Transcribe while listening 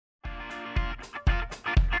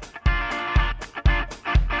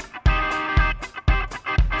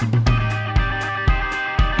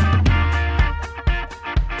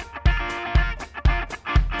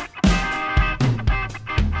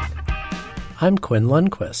I'm Quinn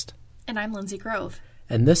Lundquist. And I'm Lindsay Grove.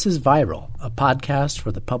 And this is Viral, a podcast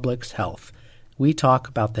for the public's health. We talk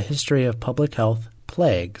about the history of public health,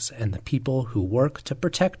 plagues, and the people who work to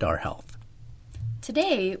protect our health.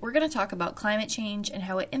 Today, we're going to talk about climate change and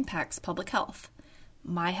how it impacts public health.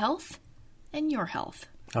 My health and your health.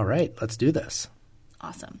 All right, let's do this.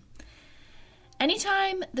 Awesome.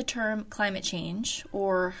 Anytime the term climate change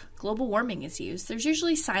or global warming is used, there's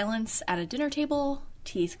usually silence at a dinner table,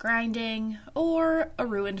 teeth grinding, or a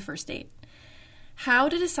ruined first date. How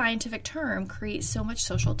did a scientific term create so much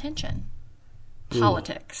social tension?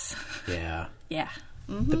 Politics. Yeah. Yeah.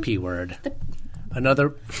 The P word.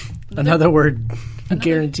 Another word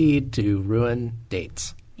guaranteed to ruin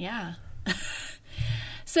dates. Yeah.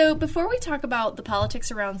 So before we talk about the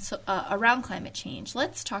politics around climate change,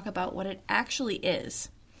 let's talk about what it actually is.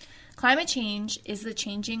 Climate change is the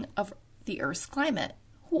changing of the Earth's climate.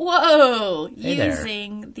 Whoa! Hey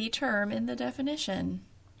using there. the term in the definition.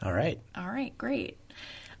 All right, great.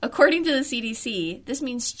 According to the CDC, this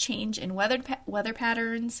means change in weather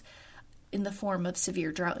patterns in the form of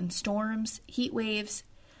severe drought and storms, heat waves,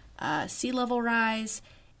 sea level rise,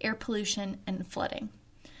 air pollution, and flooding.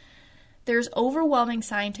 There's overwhelming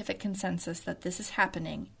scientific consensus that this is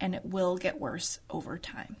happening, and it will get worse over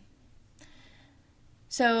time.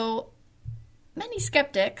 So, many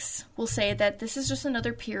skeptics will say that this is just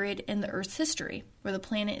another period in the Earth's history where the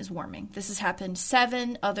planet is warming. This has happened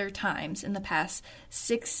 7 other times in the past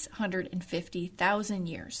 650,000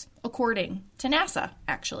 years, according to NASA,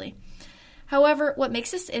 actually. However, what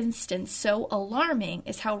makes this instance so alarming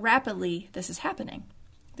is how rapidly this is happening.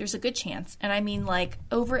 There's a good chance, and I mean like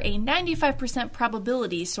over a 95%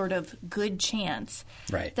 probability sort of good chance,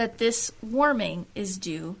 right, that this warming is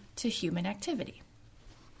due to human activity.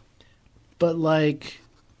 But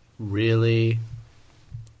really?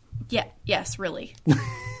 Yeah, yes, really.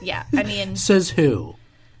 Yeah, I mean... Says who?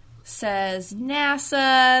 Says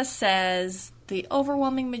NASA, says the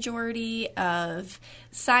overwhelming majority of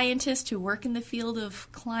scientists who work in the field of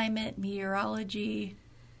climate, meteorology,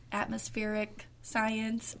 atmospheric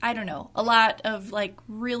science. I don't know. A lot of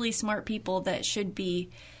really smart people that should be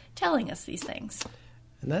telling us these things.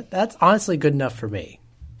 And that's honestly good enough for me,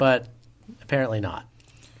 but apparently not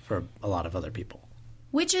for a lot of other people.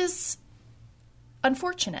 Which is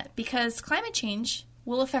unfortunate because climate change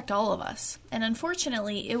will affect all of us. And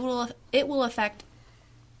unfortunately, it will affect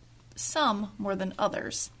some more than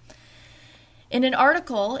others. In an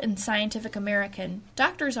article in Scientific American,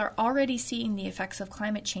 doctors are already seeing the effects of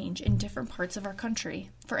climate change in different parts of our country.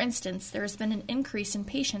 For instance, there has been an increase in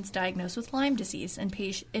patients diagnosed with Lyme disease in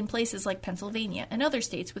places like Pennsylvania and other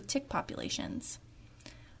states with tick populations.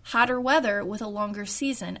 Hotter weather with a longer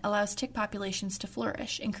season allows tick populations to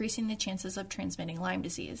flourish, increasing the chances of transmitting Lyme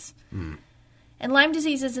disease. And Lyme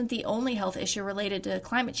disease isn't the only health issue related to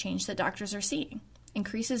climate change that doctors are seeing.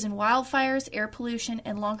 Increases in wildfires, air pollution,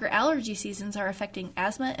 and longer allergy seasons are affecting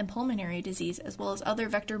asthma and pulmonary disease, as well as other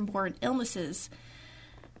vector-borne illnesses,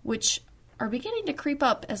 which are beginning to creep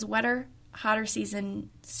up as wetter, hotter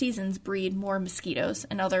seasons breed more mosquitoes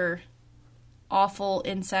and other awful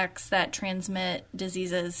insects that transmit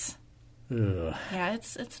diseases. Ugh. Yeah,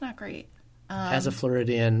 it's not great. As a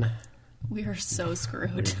Floridian, we are so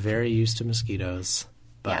screwed. we're very used to mosquitoes,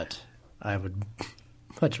 but I would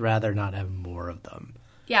much rather not have more of them.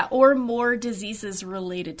 Yeah, or more diseases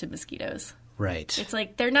related to mosquitoes. Right. It's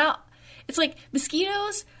like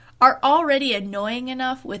mosquitoes are already annoying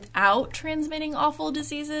enough without transmitting awful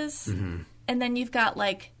diseases. Mm-hmm. And then you've got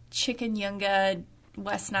chikungunya,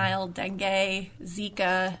 West Nile, dengue,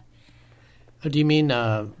 Zika. Oh, do you mean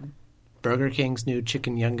Burger King's new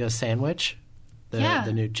chikungunya sandwich?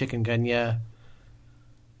 The new chikungunya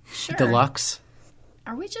deluxe?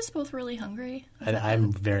 Are we just both really hungry?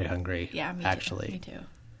 I'm very hungry. Yeah, me actually. Too. Me too.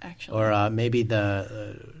 Actually. Or maybe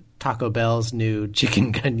the Taco Bell's new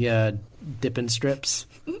chikungunya dippin' strips.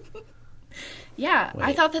 Yeah, Wait,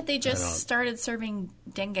 I thought that they just started serving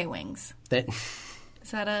dengue wings.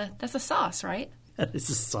 That's a sauce, right? That is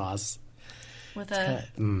a sauce. With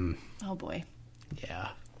oh boy. Yeah.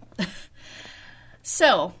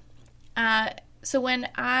 So when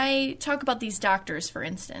I talk about these doctors, for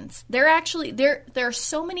instance, there are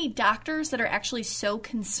so many doctors that are actually so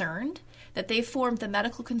concerned that they formed the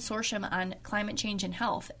Medical Consortium on Climate Change and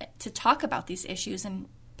Health to talk about these issues and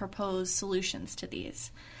propose solutions to these,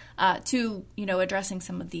 addressing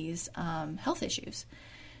some of these health issues.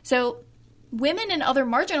 So women and other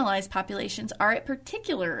marginalized populations are at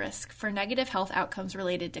particular risk for negative health outcomes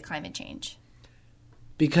related to climate change.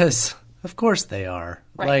 Because, of course they are.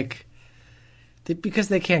 Right. Because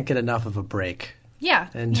they can't get enough of a break. Yeah.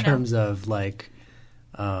 In terms of,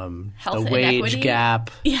 Health the wage inequity.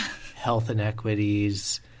 gap, Yeah. health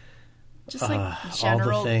inequities, Just like all the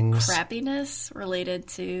general things. crappiness related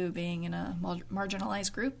to being in a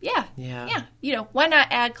marginalized group. Yeah. Yeah. Yeah. Why not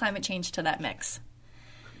add climate change to that mix?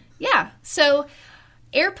 Yeah. So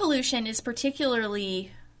air pollution is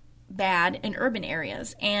particularly bad in urban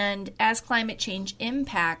areas. And as climate change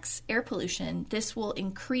impacts air pollution, this will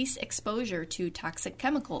increase exposure to toxic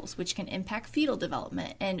chemicals, which can impact fetal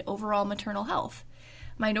development and overall maternal health.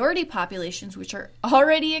 Minority populations, which are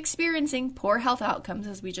already experiencing poor health outcomes,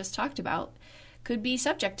 as we just talked about, could be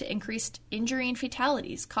subject to increased injury and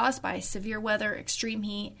fatalities caused by severe weather, extreme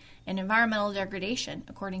heat, and environmental degradation,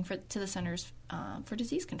 according to the Centers for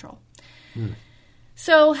Disease Control.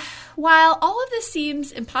 So, while all of this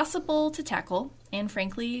seems impossible to tackle and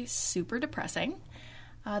frankly super depressing,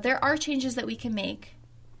 there are changes that we can make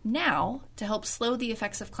now to help slow the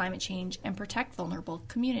effects of climate change and protect vulnerable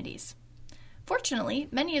communities. Fortunately,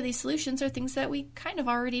 many of these solutions are things that we kind of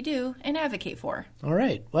already do and advocate for. All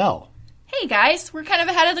right. Well, Hey guys, we're kind of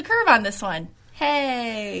ahead of the curve on this one.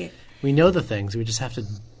 Hey! we know the things. We just have to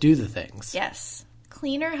do the things. Yes.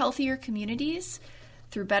 Cleaner, healthier communities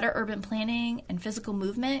through better urban planning and physical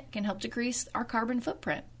movement can help decrease our carbon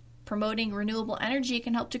footprint. Promoting renewable energy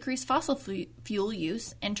can help decrease fossil fuel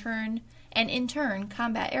use and in turn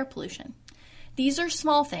combat air pollution. These are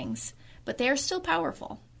small things, but they are still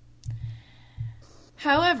powerful.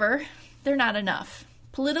 However, they're not enough.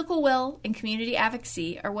 Political will and community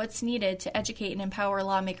advocacy are what's needed to educate and empower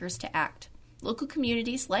lawmakers to act. Local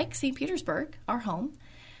communities like St. Petersburg, our home,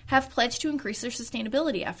 have pledged to increase their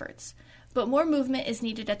sustainability efforts. But more movement is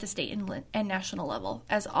needed at the state and national level,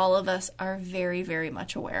 as all of us are very, very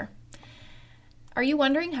much aware. Are you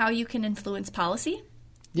wondering how you can influence policy?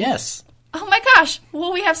 Yes. Oh my gosh!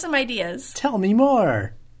 Well, we have some ideas. Tell me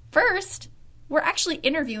more. First, we're actually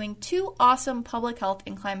interviewing 2 awesome public health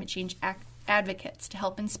and climate change advocates to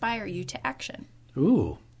help inspire you to action.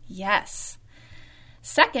 Ooh. Yes.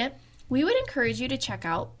 Second, we would encourage you to check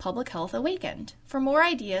out Public Health Awakened for more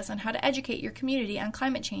ideas on how to educate your community on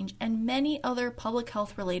climate change and many other public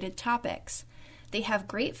health related topics. They have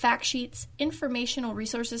great fact sheets, informational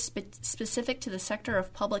resources specific to the sector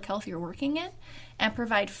of public health you're working in, and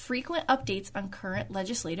provide frequent updates on current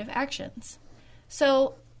legislative actions.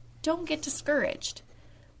 So don't get discouraged.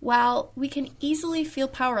 While we can easily feel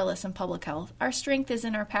powerless in public health, our strength is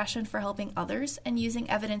in our passion for helping others and using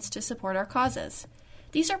evidence to support our causes.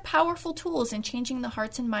 These are powerful tools in changing the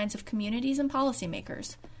hearts and minds of communities and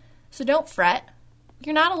policymakers. So don't fret.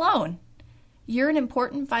 You're not alone. You're an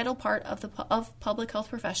important, vital part of public health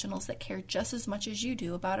professionals that care just as much as you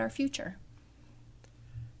do about our future.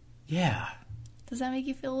 Yeah. Does that make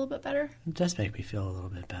you feel a little bit better? It does make me feel a little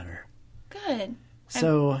bit better. Good.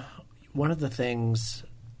 So, one of the things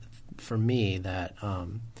for me that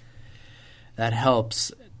that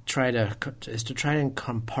helps is to try and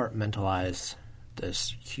compartmentalize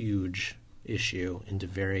this huge issue into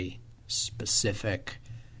very specific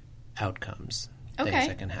outcomes, things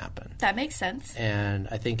that can happen. That makes sense. And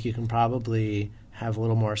I think you can probably have a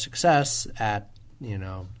little more success at,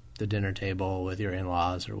 the dinner table with your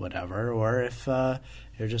in-laws or whatever, or if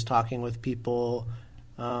you're just talking with people,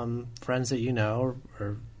 friends that you know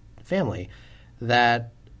or family,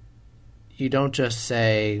 that you don't just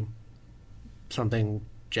say something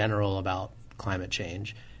general about climate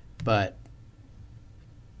change, but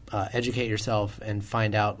educate yourself and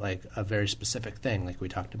find out like a very specific thing. Like we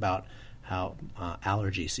talked about how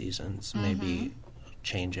allergy seasons may be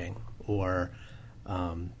changing, or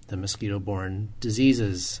the mosquito-borne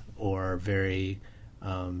diseases, or very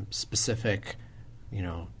specific,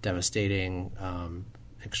 devastating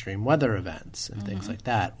extreme weather events and things like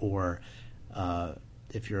that. Or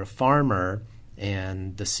if you're a farmer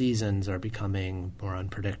and the seasons are becoming more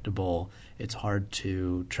unpredictable, it's hard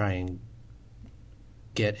to try and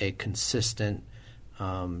get a consistent,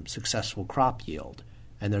 successful crop yield.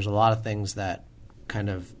 And there's a lot of things that kind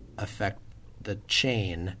of affect the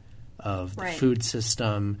chain of the food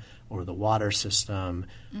system or the water system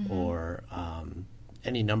or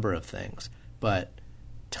any number of things. But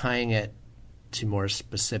tying it to more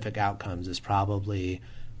specific outcomes is probably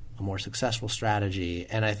a more successful strategy.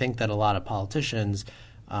 And I think that a lot of politicians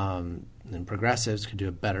and progressives could do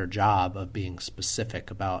a better job of being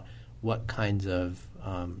specific about what kinds of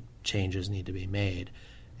changes need to be made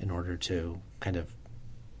in order to kind of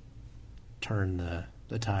turn the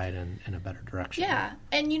tide in a better direction. Yeah.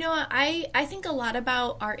 And I think a lot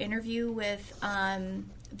about our interview with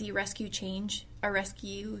the Rescue Change,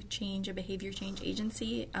 a behavior change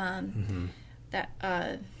agency,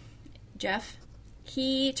 that Jeff,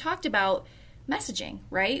 he talked about messaging,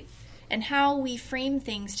 right? and how we frame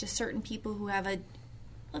things to certain people who have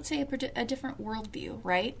let's say a different worldview,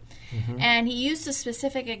 right? And he used a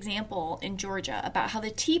specific example in Georgia about how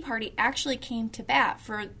the Tea Party actually came to bat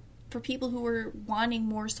for people who were wanting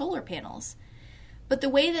more solar panels. But the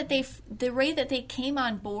way that they came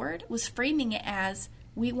on board was framing it as,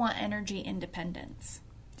 we want energy independence,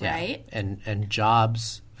 right? And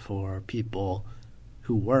jobs for people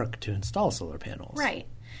who work to install solar panels. Right.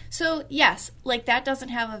 So, yes, like that doesn't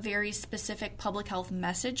have a very specific public health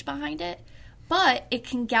message behind it, but it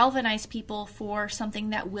can galvanize people for something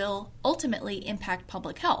that will ultimately impact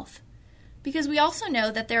public health. Because we also know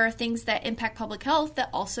that there are things that impact public health that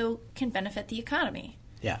also can benefit the economy.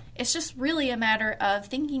 Yeah. It's just really a matter of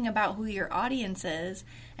thinking about who your audience is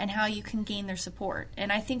and how you can gain their support.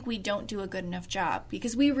 And I think we don't do a good enough job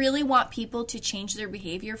because we really want people to change their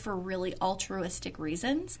behavior for really altruistic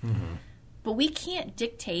reasons. But we can't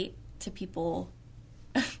dictate to people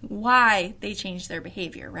why they change their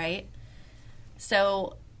behavior, right?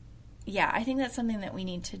 So, yeah, I think that's something that we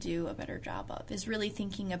need to do a better job of, is really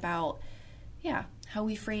thinking about, how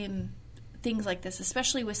we frame things like this,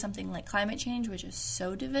 especially with something like climate change, which is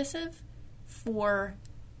so divisive for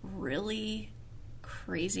really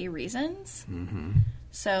crazy reasons.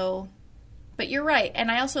 So, but you're right. And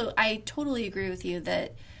I totally agree with you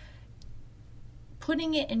that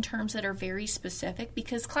putting it in terms that are very specific,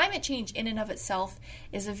 because climate change in and of itself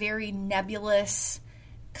is a very nebulous,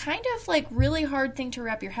 kind of like really hard thing to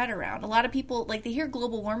wrap your head around. A lot of people, like, they hear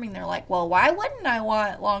global warming, they're like, well, why wouldn't I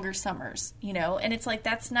want longer summers? And it's like,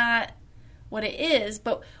 that's not what it is.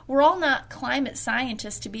 But we're all not climate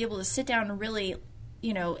scientists to be able to sit down and really,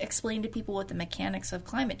 explain to people what the mechanics of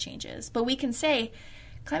climate change is. But we can say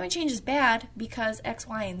climate change is bad because X,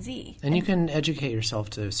 Y, and Z. And you can educate yourself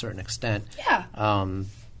to a certain extent. Yeah.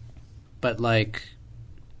 But like,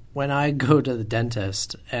 when I go to the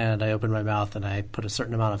dentist and I open my mouth and I put a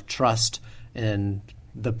certain amount of trust in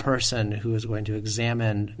the person who is going to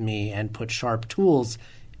examine me and put sharp tools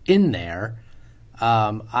in there,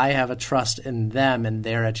 I have a trust in them and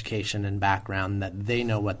their education and background that they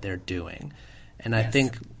know what they're doing. And I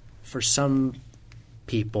think for some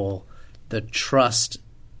people, the trust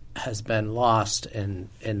has been lost in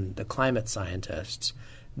the climate scientists,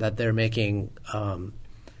 that they're making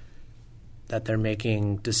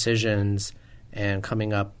decisions and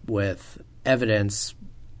coming up with evidence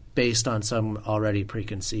based on some already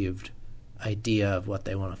preconceived idea of what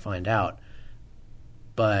they want to find out.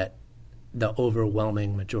 But the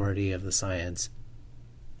overwhelming majority of the science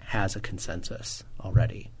has a consensus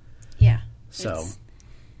already. Yeah. So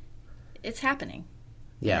it's happening.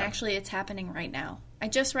 Yeah. And actually, it's happening right now. I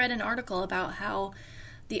just read an article about how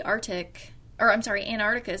Antarctica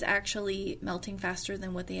is actually melting faster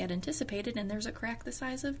than what they had anticipated, and there's a crack the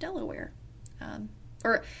size of Delaware.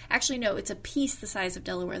 Or actually, no, it's a piece the size of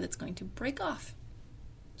Delaware that's going to break off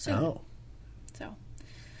soon. Oh. So,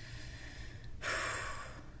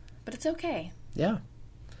 but it's okay. Yeah.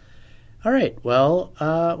 All right. Well,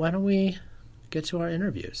 why don't we get to our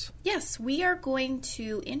interviews? Yes, we are going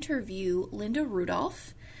to interview Linda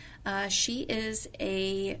Rudolph. She is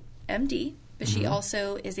a MD, but she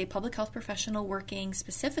also is a public health professional working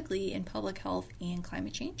specifically in public health and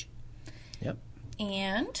climate change. Yep.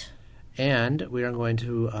 And we are going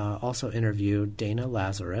to also interview Dana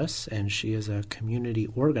Lazarus, and she is a community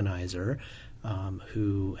organizer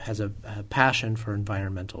who has a passion for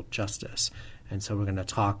environmental justice. And so we're going to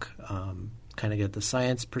talk, kind of get the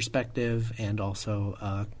science perspective and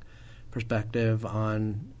also perspective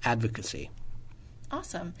on advocacy.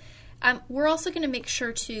 Awesome. We're also going to make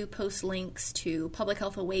sure to post links to Public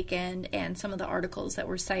Health Awakened and some of the articles that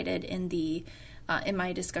were cited in the in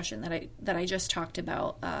my discussion that I just talked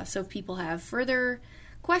about. So if people have further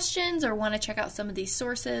questions or want to check out some of these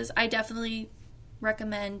sources, I definitely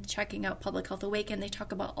recommend checking out Public Health Awakened. They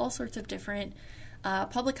talk about all sorts of different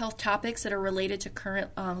public health topics that are related to current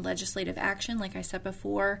legislative action, like I said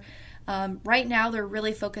before. Right now, they're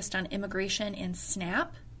really focused on immigration and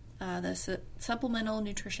SNAP, the Supplemental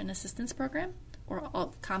Nutrition Assistance Program,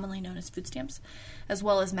 or commonly known as food stamps, as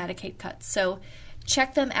well as Medicaid cuts. So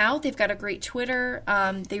check them out. They've got a great Twitter.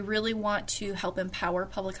 They really want to help empower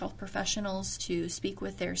public health professionals to speak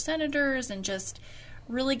with their senators and just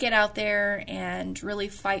really get out there and really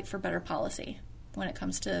fight for better policy when it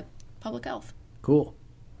comes to public health. Cool.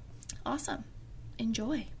 Awesome.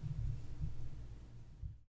 Enjoy.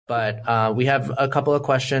 But we have a couple of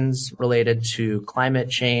questions related to climate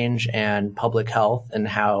change and public health and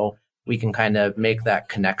how we can kind of make that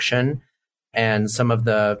connection and some of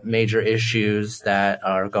the major issues that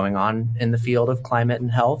are going on in the field of climate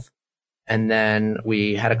and health. And then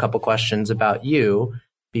we had a couple questions about you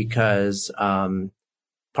because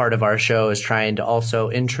part of our show is trying to also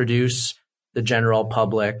introduce the general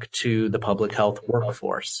public to the public health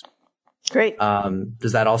workforce. Great.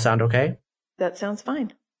 Does that all sound okay? That sounds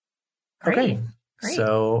fine. Okay. Great.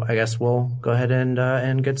 So I guess we'll go ahead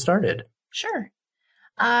and get started. Sure.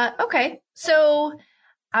 Okay. So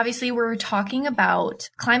obviously we're talking about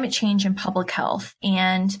climate change and public health.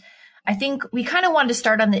 And I think we kind of wanted to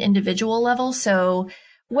start on the individual level. So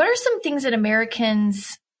what are some things that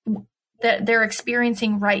Americans that they're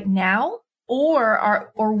experiencing right now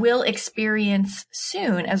or will experience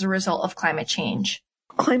soon as a result of climate change?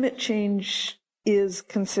 Climate change is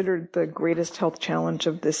considered the greatest health challenge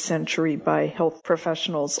of this century by health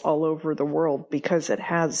professionals all over the world because it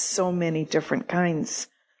has so many different kinds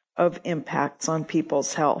of impacts on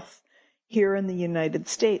people's health. Here in the United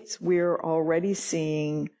States, we're already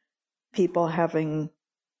seeing people having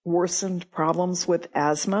worsened problems with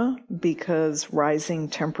asthma because rising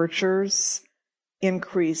temperatures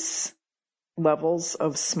increase levels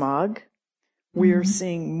of smog. We're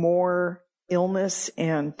seeing more illness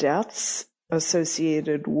and deaths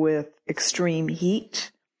associated with extreme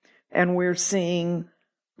heat, and we're seeing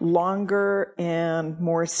longer and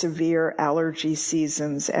more severe allergy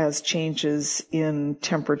seasons as changes in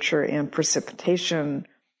temperature and precipitation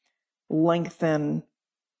lengthen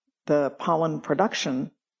the pollen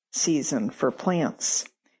production season for plants.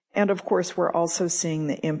 And of course, we're also seeing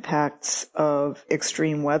the impacts of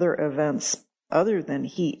extreme weather events other than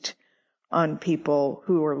heat on people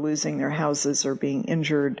who are losing their houses or being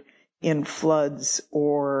injured in floods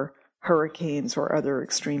or hurricanes or other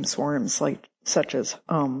extreme storms such as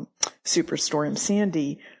Superstorm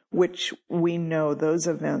Sandy, which we know those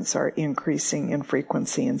events are increasing in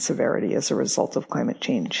frequency and severity as a result of climate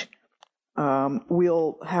change.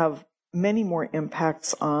 We'll have many more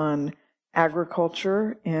impacts on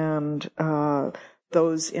agriculture, and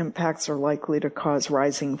those impacts are likely to cause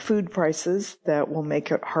rising food prices that will make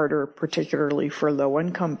it harder, particularly for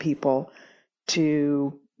low-income people,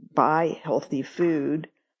 to buy healthy food.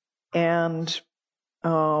 And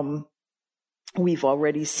we've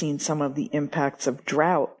already seen some of the impacts of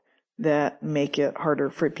drought that make it harder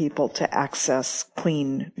for people to access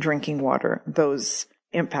clean drinking water. Those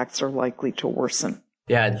impacts are likely to worsen.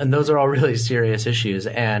 Yeah, and those are all really serious issues.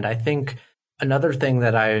 And I think another thing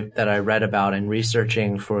that I read about in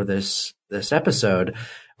researching for this episode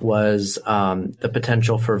was the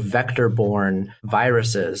potential for vector-borne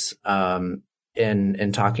viruses.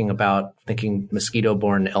 In talking about thinking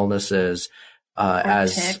mosquito-borne illnesses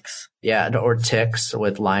as ticks. Or ticks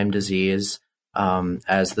with Lyme disease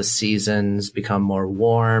as the seasons become more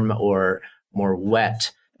warm or more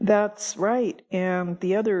wet. That's right. And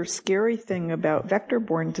the other scary thing about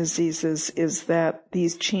vector-borne diseases is that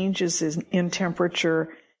these changes in temperature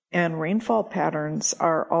and rainfall patterns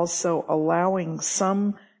are also allowing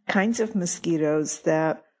some kinds of mosquitoes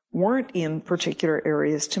that weren't in particular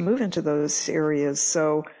areas to move into those areas.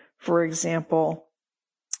 So, for example,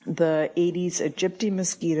 the Aedes aegypti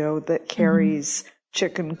mosquito that carries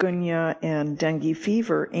chikungunya and dengue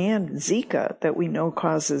fever and Zika that we know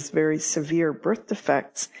causes very severe birth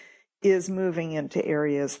defects is moving into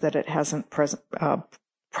areas that it hasn't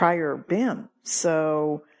prior been.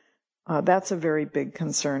 So that's a very big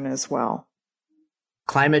concern as well.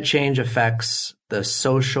 Climate change affects the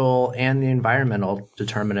social and the environmental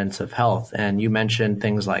determinants of health. And you mentioned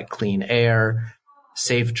things like clean air,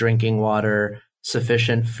 safe drinking water,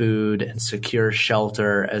 sufficient food, and secure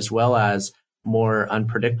shelter, as well as more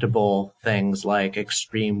unpredictable things like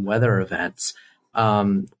extreme weather events.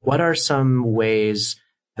 What are some ways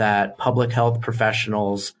that public health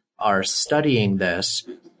professionals are studying this,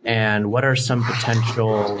 and what are some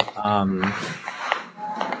potential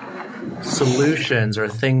solutions or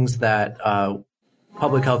things that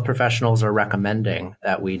public health professionals are recommending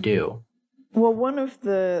that we do? Well, one of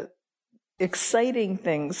the exciting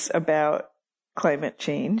things about climate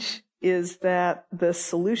change is that the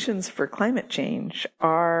solutions for climate change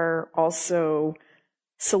are also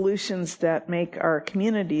solutions that make our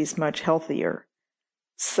communities much healthier.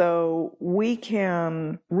 So we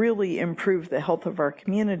can really improve the health of our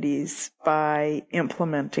communities by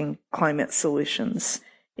implementing climate solutions.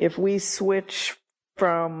 If we switch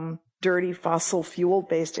from dirty fossil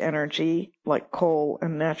fuel-based energy like coal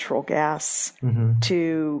and natural gas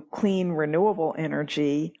to clean renewable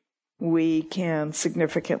energy, we can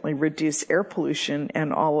significantly reduce air pollution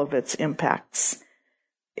and all of its impacts.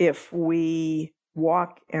 If we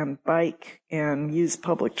walk and bike and use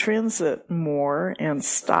public transit more and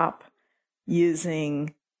stop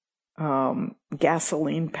using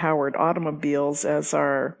gasoline-powered automobiles as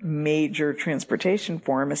our major transportation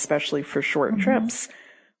form, especially for short trips,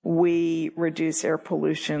 we reduce air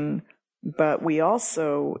pollution, but we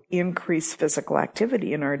also increase physical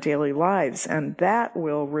activity in our daily lives, and that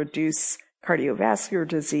will reduce cardiovascular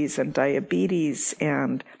disease and diabetes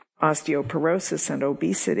and osteoporosis and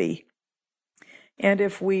obesity. And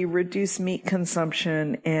if we reduce meat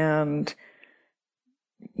consumption and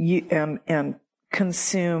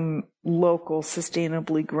consume local,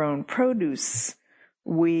 sustainably grown produce,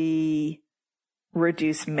 we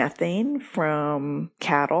reduce methane from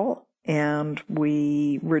cattle, and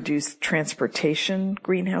we reduce transportation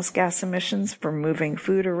greenhouse gas emissions from moving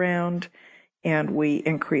food around, and we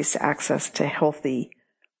increase access to healthy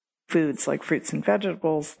foods like fruits and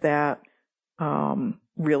vegetables that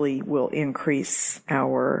really will increase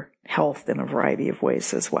our health in a variety of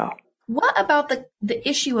ways as well. What about the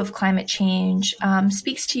issue of climate change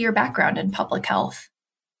speaks to your background in public health?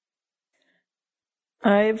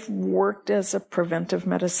 I've worked as a preventive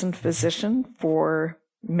medicine physician for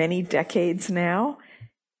many decades now,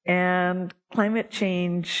 and climate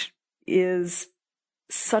change is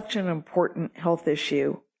such an important health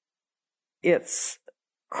issue. It's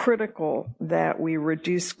critical that we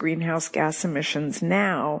reduce greenhouse gas emissions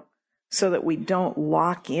now so that we don't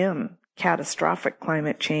lock in catastrophic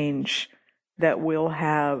climate change that will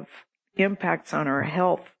have impacts on our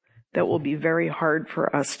health that will be very hard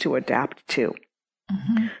for us to adapt to.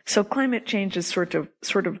 Mm-hmm. So climate change is sort of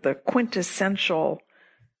the quintessential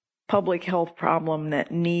public health problem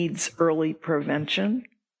that needs early prevention,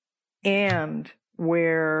 and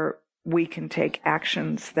where we can take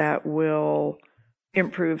actions that will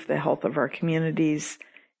improve the health of our communities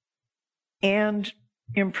and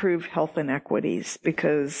improve health inequities,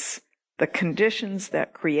 because the conditions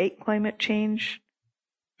that create climate change,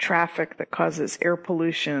 traffic that causes air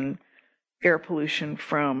pollution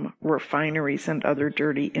from refineries and other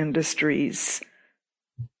dirty industries,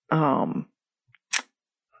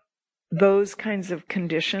 those kinds of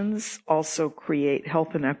conditions also create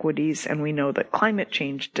health inequities, and we know that climate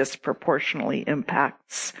change disproportionately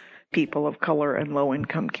impacts people of color and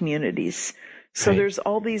low-income communities. So there's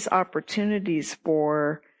all these opportunities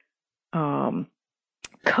for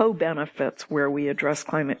co-benefits where we address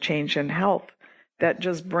climate change and health that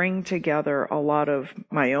just bring together a lot of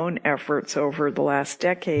my own efforts over the last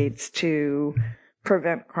decades to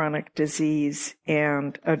prevent chronic disease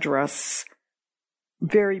and address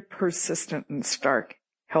very persistent and stark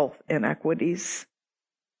health inequities.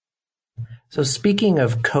 So speaking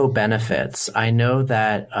of co-benefits, I know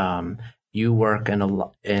that you work in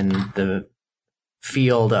the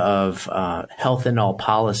field of health in all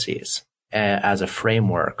policies as a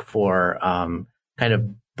framework for kind of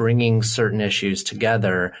bringing certain issues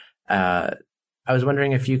together. I was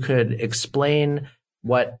wondering if you could explain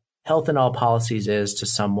what health in all policies is to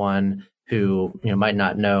someone who might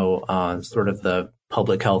not know sort of the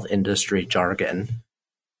public health industry jargon.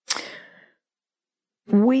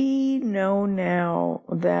 We know now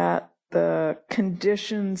that the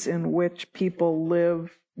conditions in which people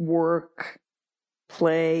live, work,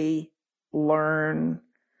 play, learn,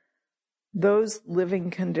 those living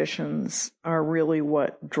conditions are really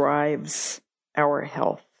what drives our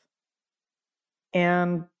health.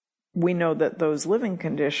 And we know that those living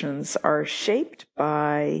conditions are shaped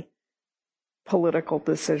by political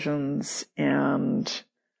decisions and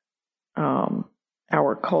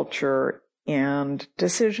our culture and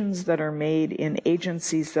decisions that are made in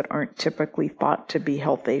agencies that aren't typically thought to be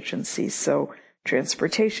health agencies. So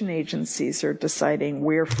transportation agencies are deciding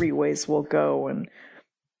where freeways will go. And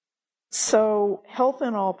so health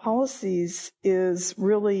in all policies is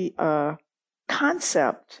really a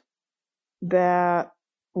concept that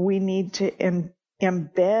we need to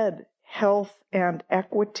embed health and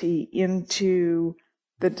equity into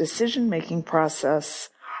the decision-making process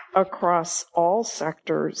across all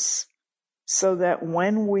sectors, so that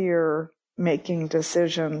when we're making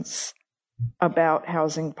decisions about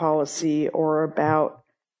housing policy or about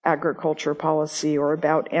agriculture policy or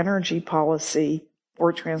about energy policy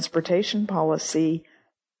or transportation policy,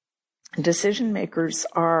 decision makers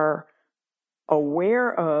are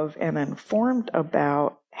aware of and informed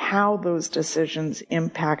about how those decisions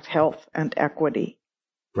impact health and equity.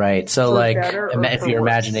 Right. So like if you're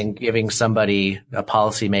imagining giving somebody, a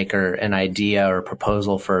policymaker, an idea or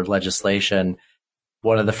proposal for legislation,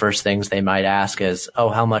 one of the first things they might ask is, oh,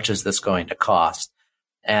 how much is this going to cost?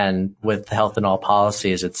 And with health in all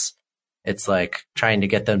policies, it's like trying to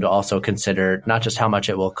get them to also consider not just how much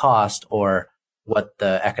it will cost or what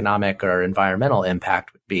the economic or environmental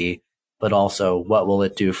impact would be, but also what will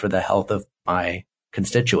it do for the health of my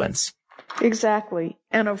constituents. Exactly.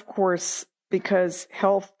 And of course, because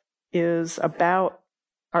health is about,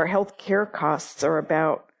 our health care costs are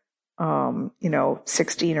about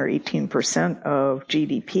 16 or 18% of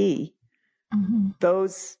GDP,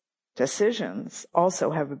 those decisions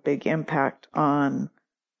also have a big impact on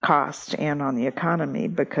cost and on the economy,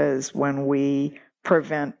 because when we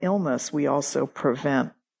prevent illness, we also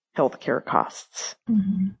prevent healthcare costs.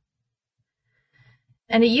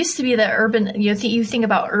 And it used to be that you think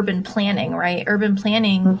about urban planning, right? Urban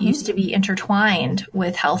planning used to be intertwined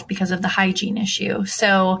with health because of the hygiene issue.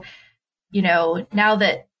 So, now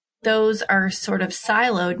that those are sort of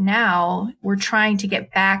siloed, now we're trying to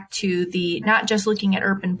get back to not just looking at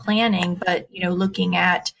urban planning, but, looking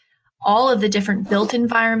at all of the different built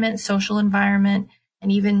environment, social environment,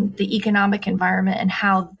 and even the economic environment and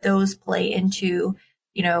how those play into,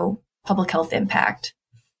 public health impact.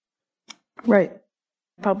 Right.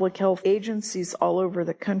 Public health agencies all over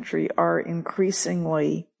the country are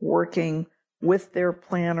increasingly working with their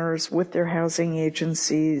planners, with their housing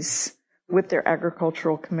agencies, with their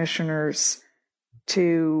agricultural commissioners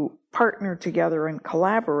to partner together and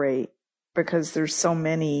collaborate, because there's so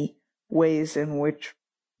many ways in which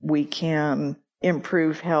we can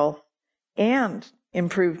improve health and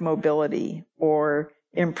improve mobility or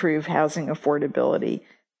improve housing affordability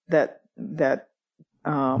that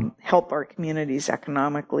help our communities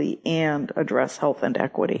economically and address health and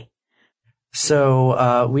equity.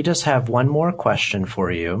 So we just have one more question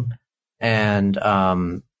for you. And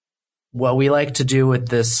what we like to do with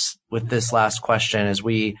this last question is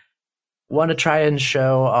we want to try and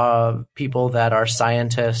show people that our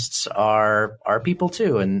scientists are people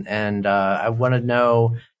too. And I want to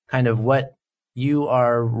know kind of what you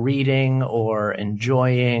are reading or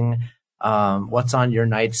enjoying, what's on your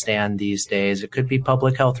nightstand these days. It could be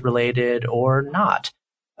public health related or not.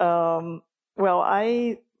 Well,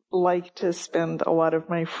 I like to spend a lot of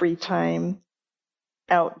my free time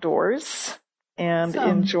outdoors and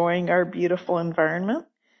enjoying our beautiful environment.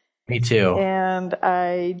 Me too. And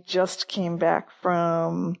I just came back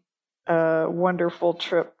from a wonderful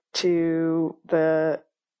trip to the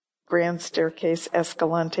Grand Staircase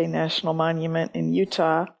Escalante National Monument in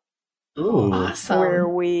Utah. Ooh. Awesome. Where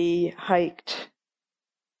we hiked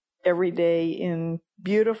every day in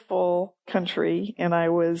beautiful country, and I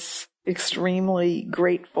was extremely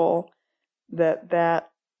grateful that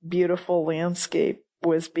beautiful landscape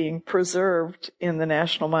was being preserved in the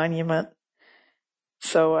National Monument.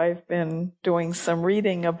 So I've been doing some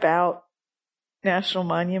reading about national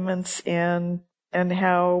monuments and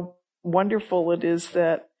how wonderful it is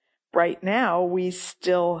that right now we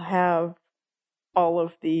still have all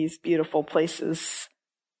of these beautiful places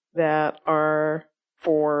that are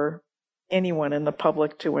for anyone in the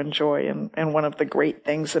public to enjoy. And one of the great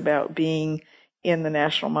things about being in the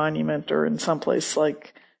National Monument or in some place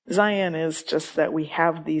like Zion is just that we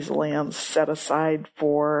have these lands set aside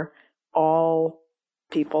for all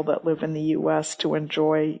people that live in the U.S. to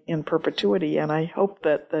enjoy in perpetuity. And I hope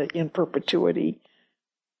that the in perpetuity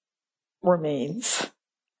remains.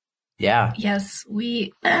 Yeah. Yes,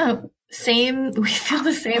 we feel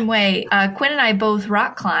the same way. Quinn and I both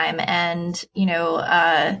rock climb, and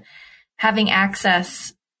having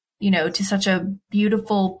access to such a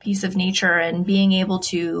beautiful piece of nature and being able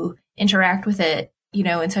to interact with it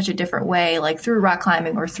in such a different way, like through rock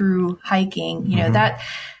climbing or through hiking, that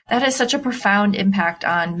has such a profound impact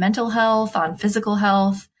on mental health, on physical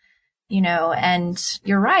health, and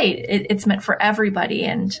you're right. It's meant for everybody.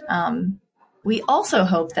 And, we also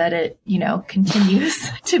hope that it, continues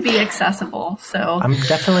to be accessible. So I'm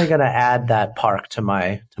definitely going to add that park to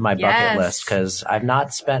my bucket list, because I've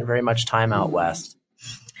not spent very much time out west.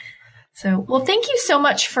 So, well, thank you so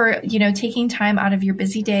much for, taking time out of your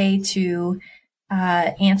busy day to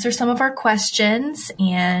answer some of our questions.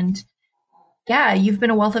 And yeah, you've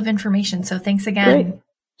been a wealth of information. So thanks again. Great.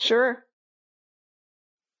 Sure.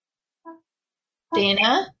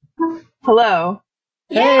 Dana? Hello.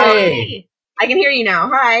 Hey! I can hear you now.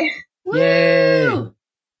 Hi. Yay! Woo!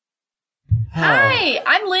 Hi,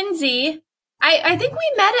 I'm Lindsay. I think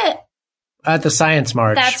we met At the Science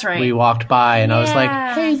March. That's right. We walked by and I was like,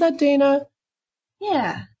 Yeah. hey, is that Dana?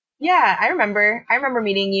 Yeah. Yeah, I remember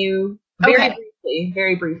meeting you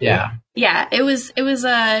very briefly. Yeah. Yeah, it was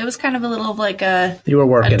kind of a little of like You were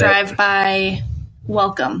working a it. drive-by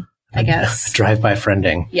welcome, I guess. Drive-by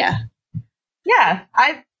friending. Yeah. Yeah,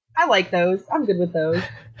 I like those. I'm good with those.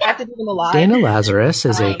 I have to do them a lot. Dana Lazarus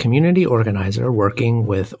is a Fine. community organizer working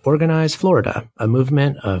with Organize Florida, a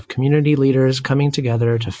movement of community leaders coming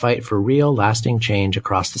together to fight for real, lasting change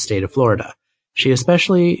across the state of Florida. She is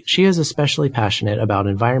especially passionate about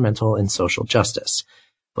environmental and social justice.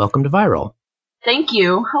 Welcome to Viral. Thank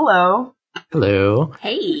you. Hello. Hello.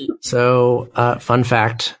 Hey. So, fun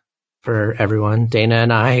fact, for everyone. Dana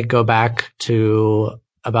and I go back to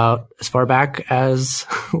about as far back as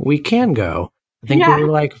we can go. I think we were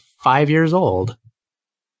like 5 years old.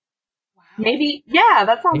 Maybe, yeah,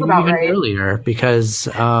 that sounds about even right. Earlier, because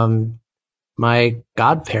my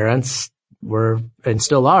godparents were and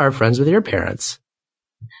still are friends with your parents.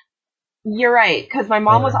 You're right, because my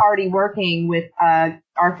mom was already working with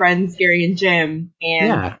our friends Gary and Jim,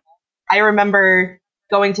 and I remember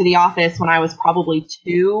going to the office when I was probably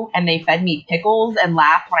 2, and they fed me pickles and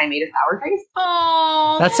laughed when I made a sour face.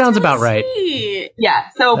 Oh, that sounds about right. Yeah,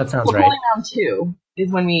 so that sounds probably right. around 2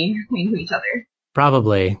 is when we knew each other.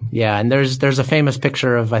 Probably, yeah. And there's a famous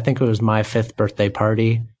picture of, I think it was my 5th birthday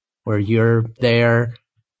party, where you're there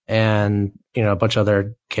and, you know, a bunch of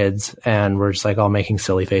other kids, and we're just like all making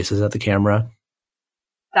silly faces at the camera.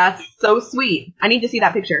 That's so sweet. I need to see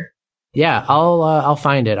that picture. Yeah, I'll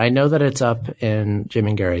find it. I know that it's up in Jim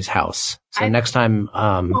and Gary's house. So next time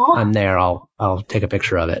I'm there, I'll take a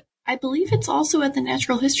picture of it. I believe it's also at the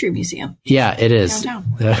Natural History Museum. Yeah, it is.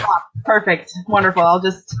 Downtown. Perfect. Wonderful. I'll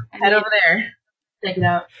just head over there. Check it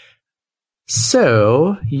out.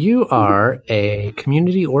 So you are a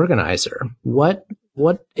community organizer. What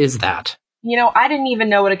is that? You know, I didn't even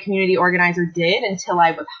know what a community organizer did until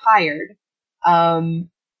I was hired.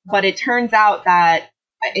 But it turns out that,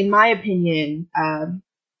 in my opinion,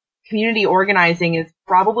 community organizing is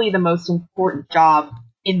probably the most important job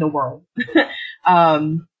in the world.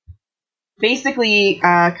 Basically,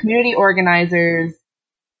 community organizers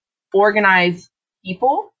organize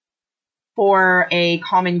people for a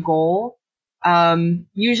common goal,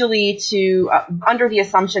 usually to under the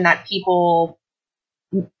assumption that people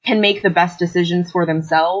can make the best decisions for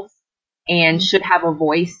themselves and should have a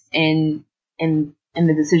voice in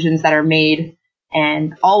the decisions that are made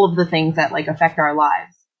and all of the things that like affect our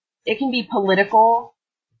lives. It can be political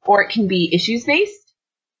or it can be issues based.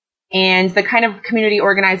 And the kind of community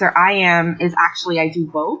organizer I am is actually I do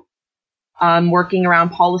both. Working around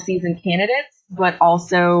policies and candidates, but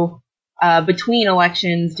also between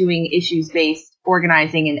elections doing issues-based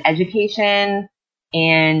organizing in education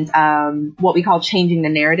and what we call changing the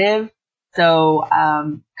narrative. So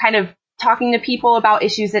kind of talking to people about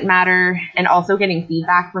issues that matter and also getting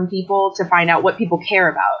feedback from people to find out what people care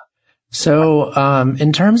about. So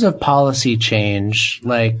in terms of policy change,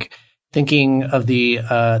 like thinking of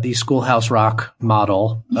the Schoolhouse Rock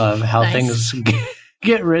model of how things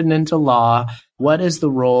get written into law, what is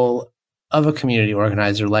the role of a community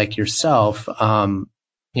organizer like yourself,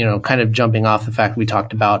 you know, kind of jumping off the fact we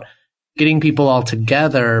talked about getting people all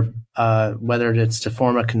together, whether it's to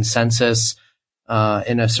form a consensus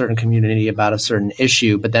in a certain community about a certain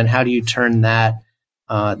issue, but then how do you turn that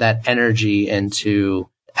energy into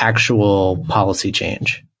actual policy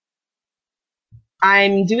change?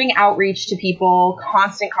 I'm doing outreach to people,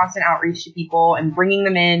 constant outreach to people, and bringing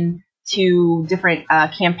them in to different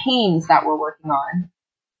campaigns that we're working on.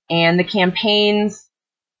 And the campaigns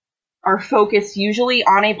are focused usually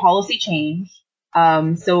on a policy change.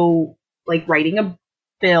 So like writing a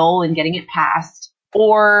bill and getting it passed,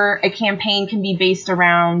 or a campaign can be based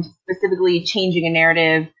around specifically changing a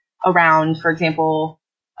narrative around, for example,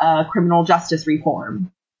 criminal justice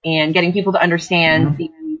reform and getting people to understand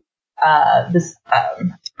this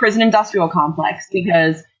prison industrial complex,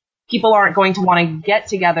 because people aren't going to want to get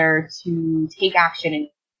together to take action and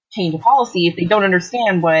change a policy if they don't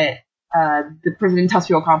understand what the prison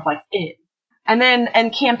industrial complex is.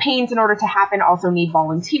 And campaigns in order to happen also need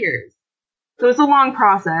volunteers. So it's a long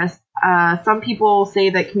process. Some people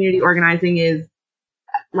say that community organizing is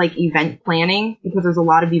like event planning because there's a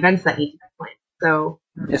lot of events that need to be planned. So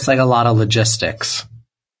it's like a lot of logistics.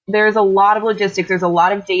 There's a lot of logistics. There's a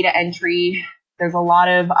lot of data entry. There's a lot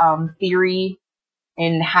of theory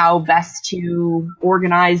in how best to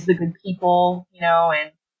organize the good people, you know,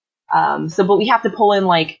 and but we have to pull in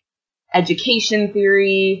like education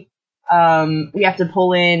theory. We have to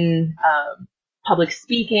pull in public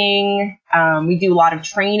speaking. We do a lot of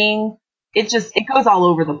training. It goes all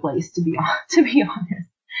over the place, to be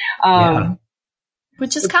honest.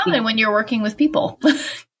 Which is common when you're working with people.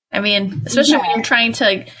 I mean, especially when you're trying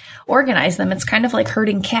to organize them, it's kind of like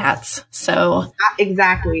herding cats. So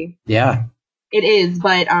exactly. Yeah. It is,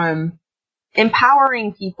 but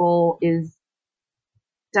empowering people is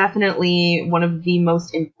definitely one of the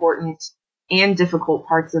most important and difficult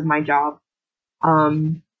parts of my job.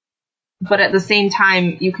 But at the same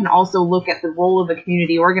time, you can also look at the role of a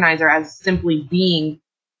community organizer as simply being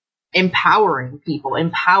empowering people,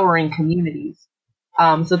 empowering communities.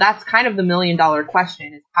 So that's kind of the $1 million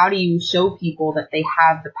question, is how do you show people that they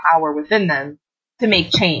have the power within them to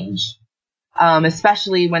make change?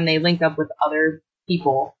 Especially when they link up with other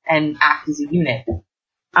people and act as a unit.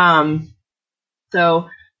 So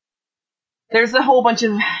there's a whole bunch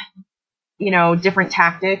of, different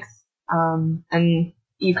tactics, and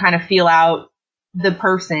you kind of feel out the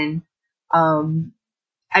person.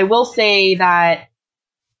 I will say that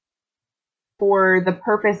for the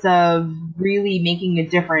purpose of really making a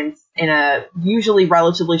difference in a usually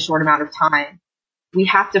relatively short amount of time, we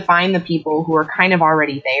have to find the people who are kind of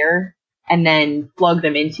already there and then plug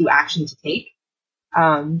them into action to take.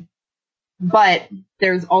 But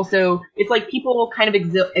there's also, it's like people kind of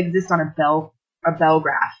exist on a bell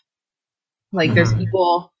graph. Like there's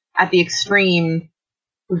people at the extreme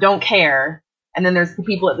who don't care, and then there's the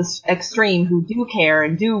people at the extreme who do care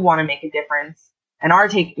and do want to make a difference and are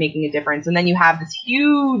making a difference. And then you have this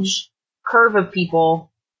huge curve of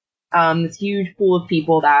people, this huge pool of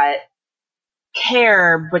people that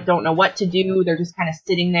care but don't know what to do. They're just kind of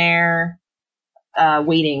sitting there,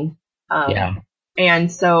 waiting.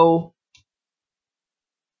 And so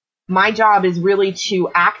my job is really to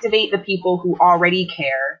activate the people who already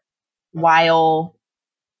care while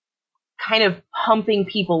kind of pumping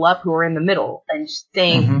people up who are in the middle and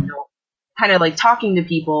staying, kind of like talking to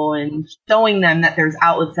people and showing them that there's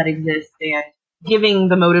outlets that exist and giving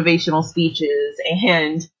the motivational speeches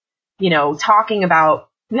and, talking about,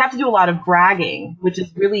 you have to do a lot of bragging, which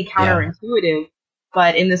is really counterintuitive.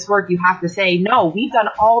 But in this work, you have to say, no, we've done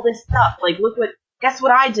all this stuff. Like, guess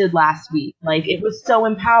what I did last week? Like, it was so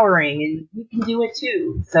empowering and you can do it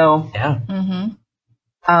too. So,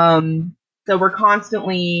 so we're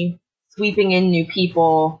constantly sweeping in new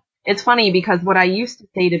people. It's funny because what I used to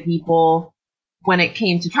say to people when it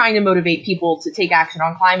came to trying to motivate people to take action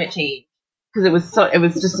on climate change, because it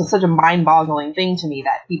was just such a mind-boggling thing to me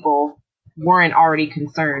that people weren't already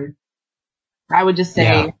concerned. I would just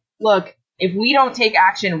say, look, if we don't take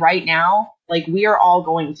action right now, like, we are all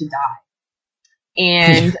going to die.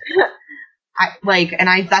 And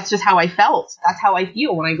that's just how I felt. That's how I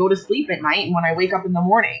feel when I go to sleep at night and when I wake up in the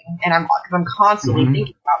morning, and I'm constantly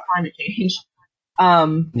thinking about climate change.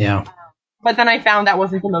 But then I found that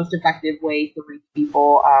wasn't the most effective way to reach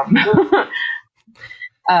people.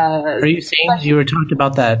 Are you saying, you were talking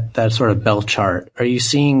about that sort of bell chart? Are you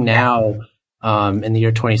seeing now, in the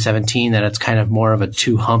year 2017, that it's kind of more of a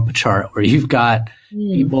two-hump chart where you've got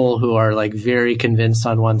people who are like very convinced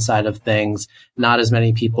on one side of things, not as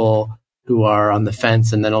many people who are on the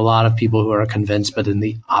fence, and then a lot of people who are convinced but in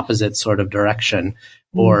the opposite sort of direction?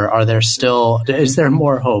 Or is there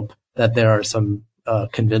more hope that there are some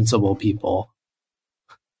convincible people?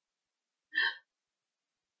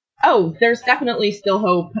 Oh, there's definitely still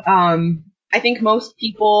hope. I think most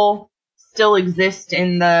people still exist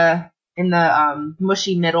in the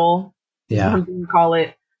mushy middle. What you call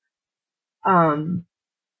it.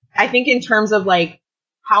 I think in terms of like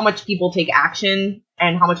how much people take action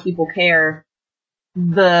and how much people care,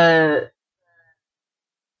 the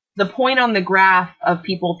point on the graph of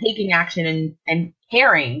people taking action and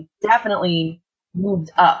caring definitely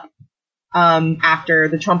moved up after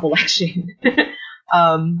the Trump election.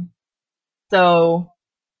 So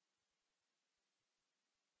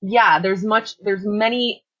yeah, there's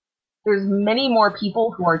many more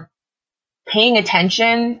people who are paying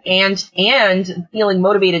attention and feeling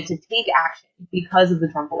motivated to take action because of the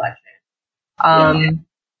Trump election.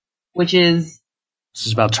 Which is, this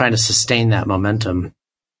is about trying to sustain that momentum.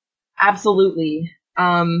 Absolutely.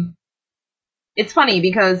 It's funny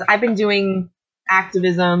because I've been doing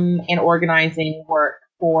activism and organizing work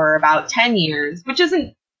for about 10 years, which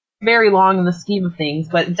isn't very long in the scheme of things,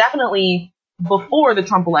 but definitely before the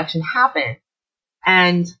Trump election happened.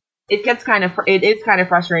 And it is kind of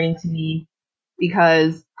frustrating to me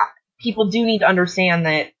because people do need to understand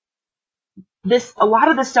that a lot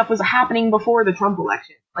of this stuff was happening before the Trump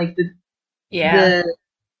election. Like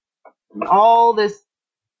all this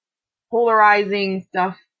polarizing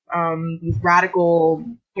stuff, these radical,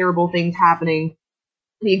 terrible things happening,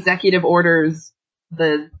 the executive orders,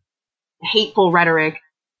 the hateful rhetoric.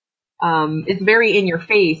 It's very in your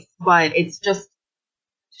face, but it's just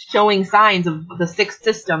showing signs of the sick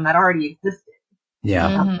system that already existed.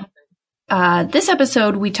 This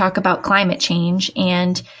episode, we talk about climate change,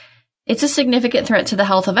 and it's a significant threat to the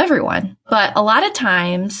health of everyone. But a lot of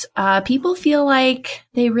times, people feel like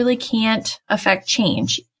they really can't affect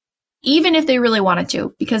change, even if they really wanted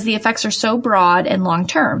to, because the effects are so broad and long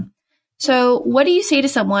term. So what do you say to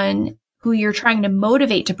someone who you're trying to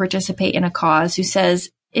motivate to participate in a cause who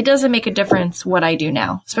says, it doesn't make a difference what I do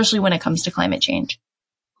now, especially when it comes to climate change?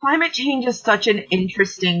 Climate change is such an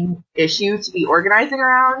interesting issue to be organizing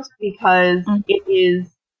around because it is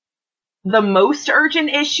the most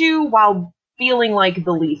urgent issue while feeling like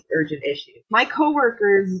the least urgent issue. My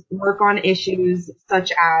coworkers work on issues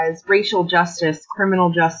such as racial justice,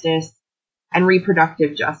 criminal justice, and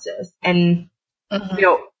reproductive justice. And, you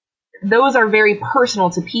know, those are very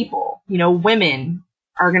personal to people. You know, women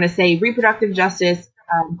are going to say reproductive justice,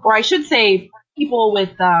 or I should say people with,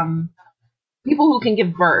 people who can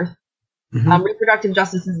give birth. Reproductive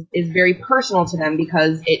justice is very personal to them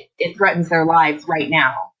because it threatens their lives right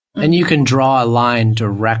now. And you can draw a line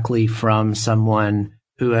directly from someone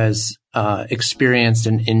who has experienced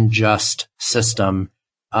an unjust system.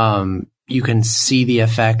 You can see the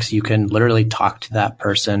effects. You can literally talk to that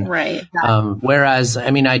person. Right. Whereas,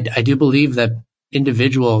 I mean, I do believe that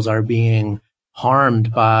individuals are being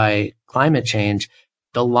harmed by climate change.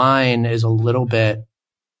 The line is a little bit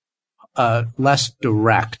less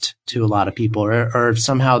direct to a lot of people, or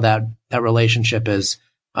somehow that relationship is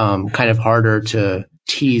kind of harder to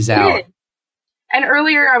tease out. And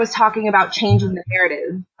earlier I was talking about changing the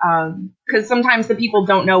narrative, because sometimes the people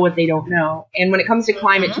don't know what they don't know. And when it comes to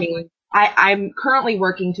climate change, I'm currently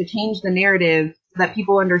working to change the narrative so that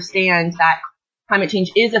people understand that climate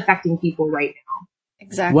change is affecting people right now.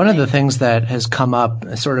 Exactly. One of the things that has come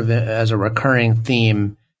up sort of as a recurring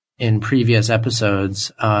theme in previous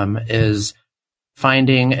episodes is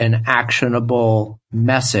finding an actionable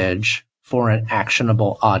message for an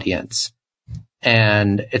actionable audience.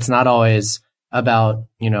 And it's not always about,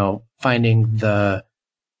 you know, finding the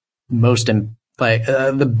most,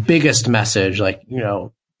 the biggest message, like, you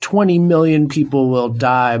know, 20 million people will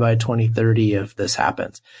die by 2030 if this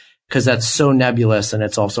happens. Because that's so nebulous and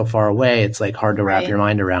it's also far away. It's like hard to wrap your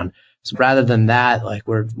mind around. So rather than that, like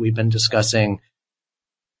we've been discussing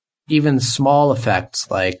even small effects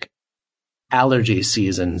like allergy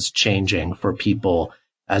seasons changing for people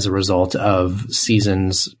as a result of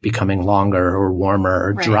seasons becoming longer or warmer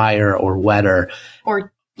or drier or wetter.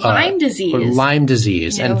 Or Lyme disease. Or Lyme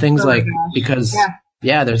disease and things like, because,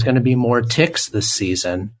 there's going to be more ticks this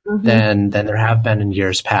season than there have been in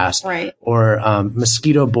years past. Right. Or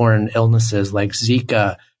mosquito-borne illnesses like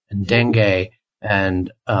Zika and dengue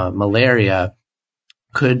and malaria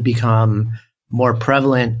could become more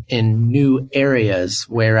prevalent in new areas,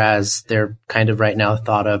 whereas they're kind of right now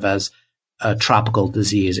thought of as a tropical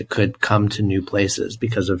disease. It could come to new places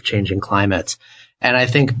because of changing climates. And I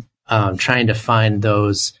think trying to find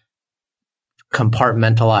those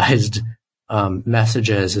compartmentalized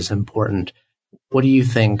messages is important. What do you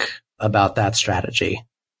think about that strategy?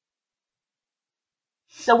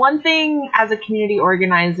 So one thing as a community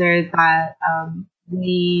organizer that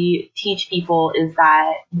we teach people is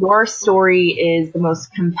that your story is the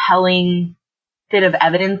most compelling bit of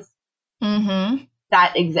evidence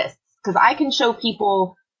that exists. Because I can show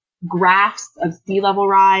people graphs of sea level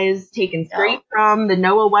rise taken straight from the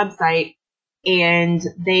NOAA website, and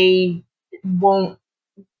they won't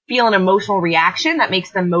feel an emotional reaction that makes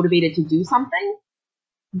them motivated to do something,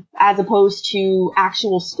 as opposed to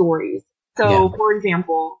actual stories. So, for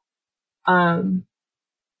example,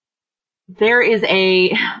 there is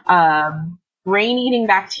a brain-eating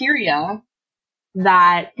bacteria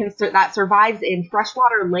that survives in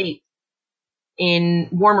freshwater lakes in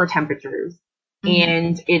warmer temperatures,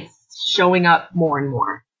 and it's showing up more and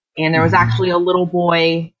more. And there was actually a little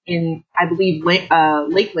boy in, I believe,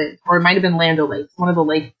 Lakeland, or it might have been Land O'Lakes, one of the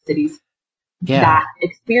lake cities, that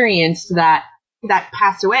experienced that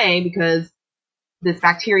passed away because this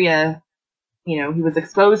bacteria, you know, he was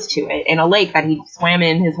exposed to it in a lake that he swam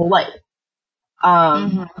in his whole life.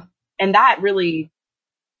 And that really,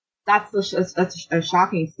 that's a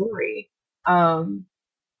shocking story.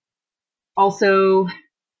 Also,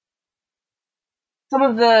 some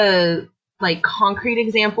of the like concrete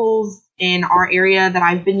examples in our area that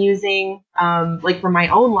I've been using, like for my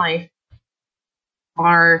own life,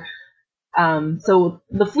 are so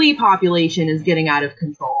the flea population is getting out of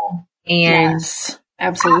control, and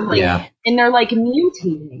absolutely, and they're like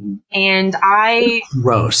mutating, and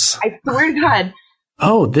gross. I swear to God.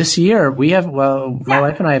 Oh, this year we have, my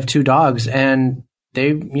wife and I have 2 dogs, and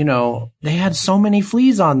they had so many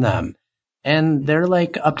fleas on them. And they're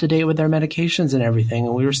like up to date with their medications and everything,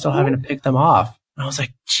 and we were still having to pick them off. And I was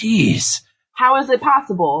like, geez. How is it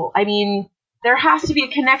possible? I mean, there has to be a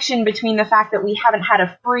connection between the fact that we haven't had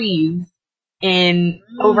a freeze in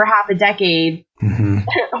over half a decade,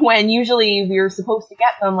 when usually we were supposed to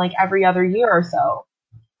get them like every other year or so.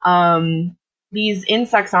 These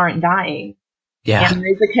insects aren't dying. Yeah. And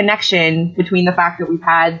there's a connection between the fact that we've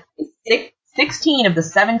had 16 of the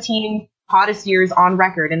 17 hottest years on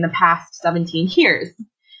record in the past 17 years.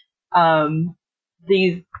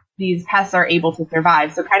 These pests are able to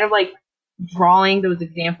survive. So kind of like drawing those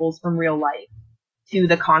examples from real life to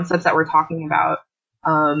the concepts that we're talking about,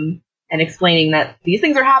 and explaining that these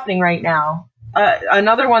things are happening right now.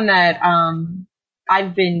 Another one that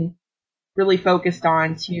I've been really focused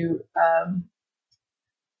on to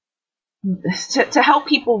help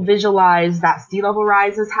people visualize that sea level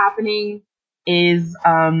rise is happening is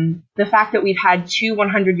the fact that we've had 2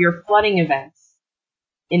 100-year flooding events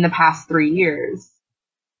in the past 3 years.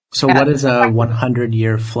 So what is a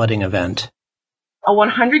 100-year flooding event? A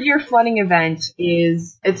 100-year flooding event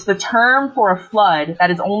it's the term for a flood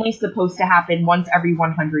that is only supposed to happen once every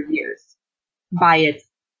 100 years by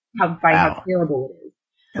how terrible it is.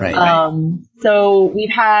 Right. So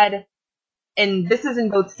we've had, and this is in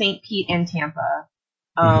both St. Pete and Tampa,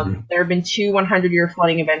 there have been 2 100-year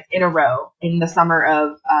flooding events in a row in the summer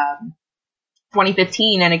of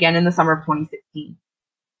 2015 and again in the summer of 2016.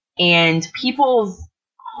 And people's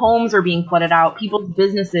homes are being flooded out, people's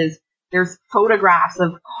businesses. There's photographs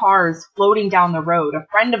of cars floating down the road. A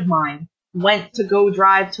friend of mine went to go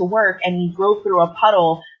drive to work and he drove through a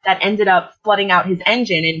puddle that ended up flooding out his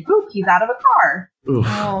engine and boop, he's out of a car. Oof.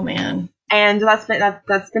 Oh man. And that's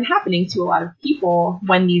been happening to a lot of people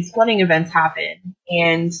when these flooding events happen.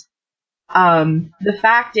 And the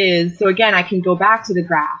fact is, so again, I can go back to the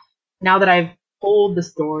graph now that I've told the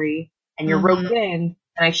story and you're roped in,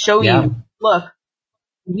 and I show you, look,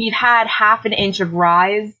 we've had 1/2 inch of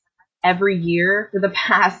rise every year for the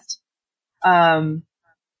past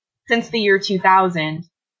since the year 2000,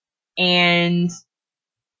 and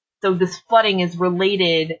so this flooding is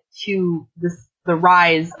related to the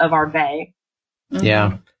rise of our bay.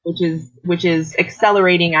 Yeah. Which is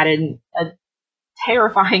accelerating at a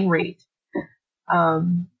terrifying rate. I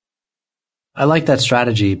like that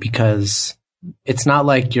strategy because it's not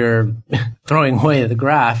like you're throwing away the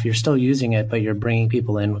graph. You're still using it, but you're bringing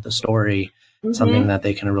people in with a story, something that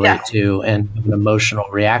they can relate to and an emotional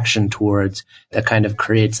reaction towards that kind of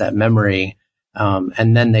creates that memory.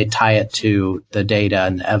 And then they tie it to the data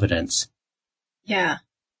and the evidence. Yeah.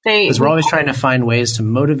 Because we're always trying to find ways to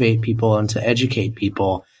motivate people and to educate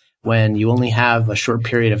people when you only have a short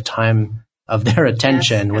period of time of their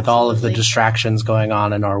attention with all of the distractions going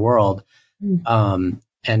on in our world. And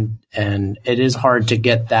it is hard to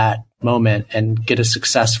get that moment and get a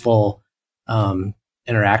successful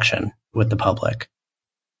interaction with the public.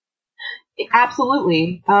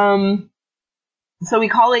 Absolutely. So we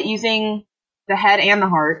call it using the head and the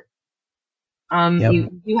heart.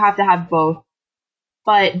 You have to have both.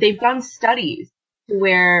 But they've done studies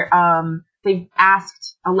where they've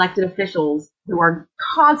asked elected officials who are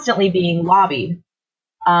constantly being lobbied.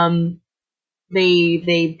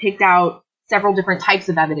 They picked out several different types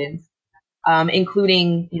of evidence,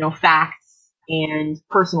 including, facts and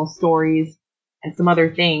personal stories and some other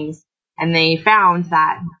things. And they found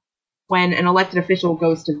that when an elected official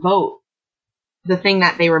goes to vote, the thing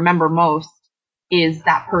that they remember most is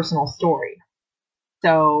that personal story.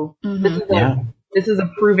 So this is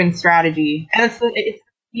a proven strategy, and it's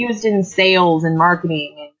used in sales and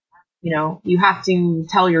marketing. And, you have to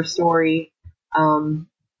tell your story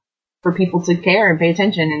for people to care and pay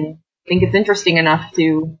attention and think it's interesting enough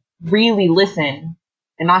to really listen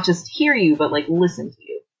and not just hear you, but listen to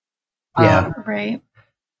you. Right.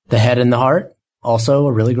 The Head and the Heart, also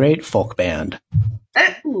a really great folk band.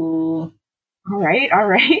 Ooh. All right.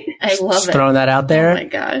 I love Just it. throwing that out there. Oh my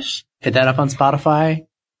gosh. Hit that up on Spotify.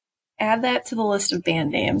 Add that to the list of band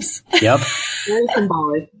names. Yep. Very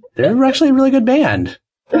symbolic. They're actually a really good band.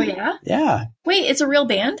 Oh, yeah? Yeah. Wait, it's a real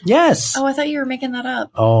band? Yes. Oh, I thought you were making that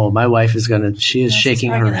up. Oh, my wife is she is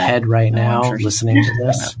shaking her head right now sure listening to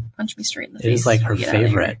this. Punch me straight in the It face. is like her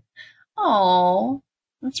favorite. Oh,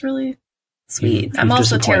 that's really sweet. You've I'm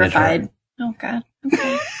also disappointed terrified. her. Oh, God.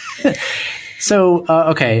 Okay. So,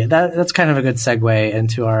 okay, that's kind of a good segue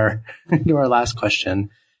into our last question.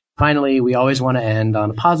 Finally, we always want to end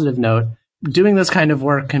on a positive note. Doing this kind of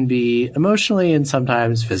work can be emotionally and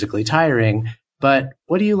sometimes physically tiring, but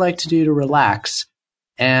what do you like to do to relax?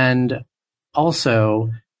 And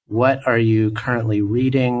also, what are you currently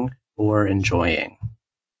reading or enjoying?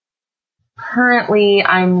 Currently,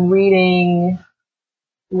 I'm reading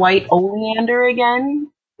White Oleander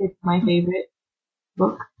again. It's my favorite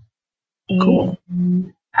book. Cool.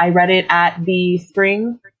 And I read it at the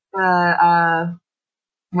spring,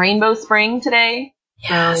 Rainbow Spring today.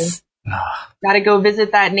 Yes. So, gotta go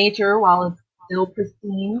visit that nature while it's still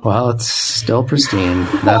pristine. Well, it's still pristine.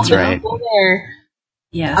 That's right. Still there.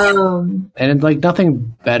 Yes. And it's like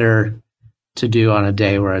nothing better to do on a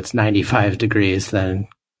day where it's 95 degrees than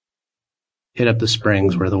hit up the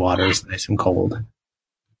springs where the water is nice and cold.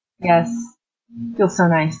 Yes. Feels so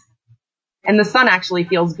nice. And the sun actually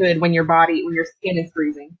feels good when your skin is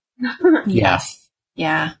freezing. Yes.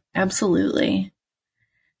 Yeah, absolutely.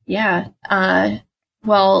 Yeah.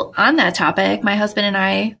 Well, on that topic, my husband and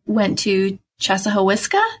I went to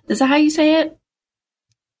Chesahowiska. Is that how you say it?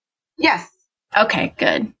 Yes. Okay,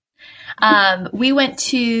 good. We went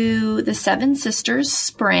to the Seven Sisters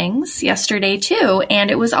Springs yesterday too, and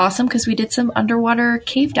it was awesome because we did some underwater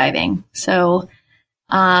cave diving. So,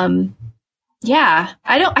 yeah,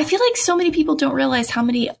 I feel like so many people don't realize how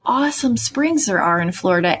many awesome springs there are in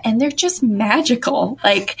Florida, and they're just magical.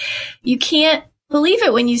 Like, you can't believe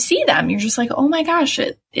it when you see them. You're just like, oh my gosh,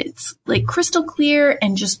 it's like crystal clear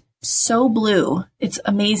and just so blue. It's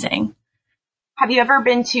amazing. Have you ever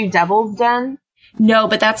been to Devil's Den? No,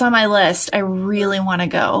 but that's on my list. I really want to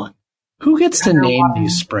go. Who gets to name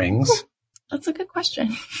these springs? That's a good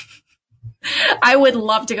question. I would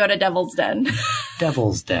love to go to Devil's Den.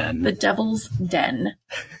 Devil's Den. The Devil's Den.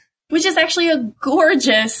 Which is actually a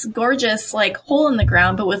gorgeous, gorgeous, like, hole in the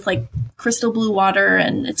ground, but with, like, crystal blue water,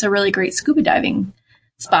 and it's a really great scuba diving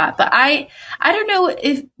spot. But I don't know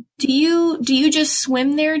if, do you just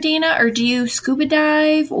swim there, Dana, or do you scuba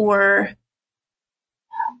dive, or?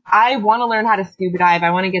 I want to learn how to scuba dive.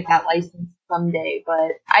 I want to get that license someday,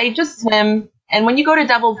 but I just swim. And when you go to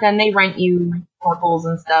Devil's Den, they rent you snorkels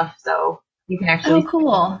and stuff, so you can actually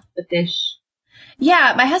cool. the fish.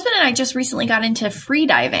 Yeah, my husband and I just recently got into free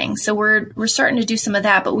diving, so we're starting to do some of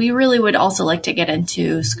that, but we really would also like to get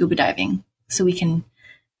into scuba diving so we can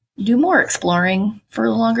do more exploring for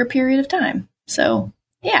a longer period of time. So,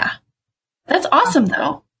 yeah. That's awesome,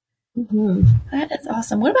 though. Mm-hmm. That is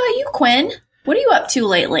awesome. What about you, Quinn? What are you up to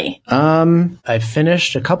lately? I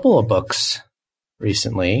finished a couple of books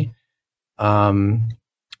recently. I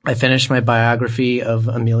finished my biography of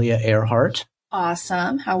Amelia Earhart.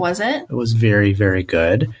 Awesome. How was it? It was very, very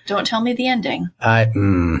good. Don't tell me the ending.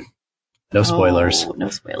 No spoilers. Oh, no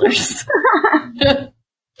spoilers.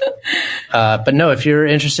 But no, if you're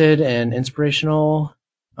interested in inspirational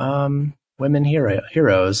women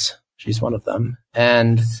heroes, she's one of them.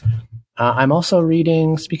 And I'm also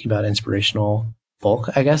reading, speaking about inspirational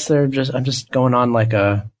folk, I guess I'm just going on like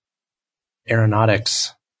a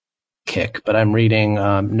aeronautics kick, but I'm reading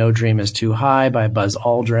No Dream is Too High by Buzz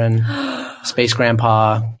Aldrin. Space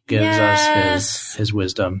Grandpa gives us his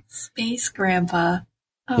wisdom. Space Grandpa.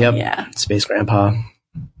 Oh, yep. Yeah. Space Grandpa.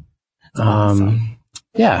 That's awesome.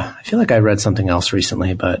 Yeah, I feel like I read something else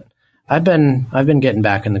recently, but I've been getting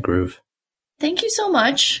back in the groove. Thank you so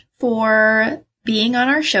much for being on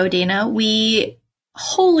our show, Dana. We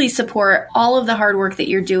wholly support all of the hard work that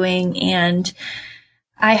you're doing, and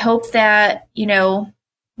I hope that,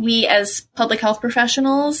 we as public health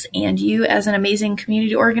professionals and you as an amazing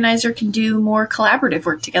community organizer can do more collaborative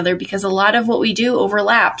work together, because a lot of what we do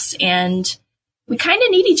overlaps and we kind of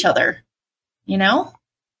need each other,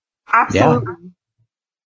 Absolutely. Yeah.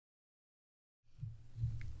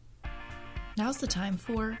 Now's the time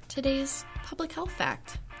for today's public health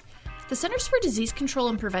fact. The Centers for Disease Control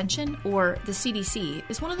and Prevention, or the CDC,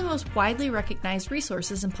 is one of the most widely recognized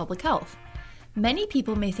resources in public health. Many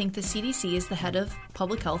people may think the CDC is the head of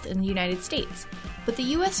public health in the United States, but the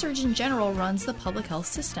U.S. Surgeon General runs the public health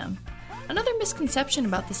system. Another misconception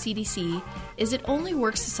about the CDC is it only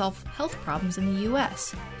works to solve health problems in the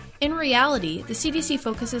U.S. In reality, the CDC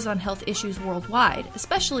focuses on health issues worldwide,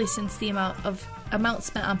 especially since the amount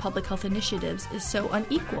spent on public health initiatives is so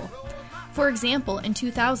unequal. For example, in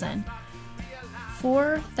 2000,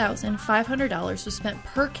 $4,500 was spent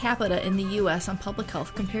per capita in the U.S. on public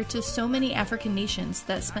health, compared to so many African nations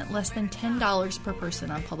that spent less than $10 per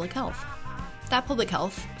person on public health. That public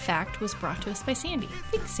health fact was brought to us by Sandy.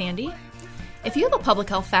 Thanks, Sandy. If you have a public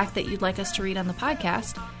health fact that you'd like us to read on the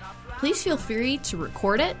podcast, please feel free to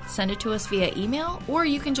record it, send it to us via email, or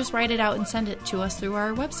you can just write it out and send it to us through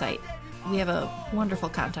our website. We have a wonderful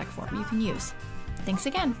contact form you can use. Thanks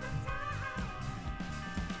again.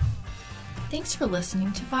 Thanks for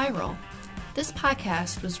listening to Viral. This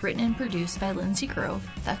podcast was written and produced by Lindsay Grove,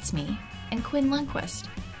 that's me, and Quinn Lundquist.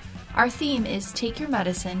 Our theme is Take Your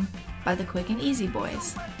Medicine by the Quick and Easy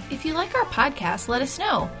Boys. If you like our podcast, let us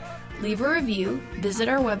know. Leave a review, visit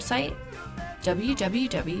our website,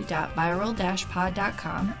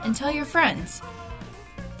 www.viral-pod.com, and tell your friends.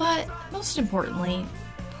 But most importantly,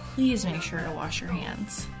 please make sure to wash your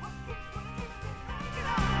hands.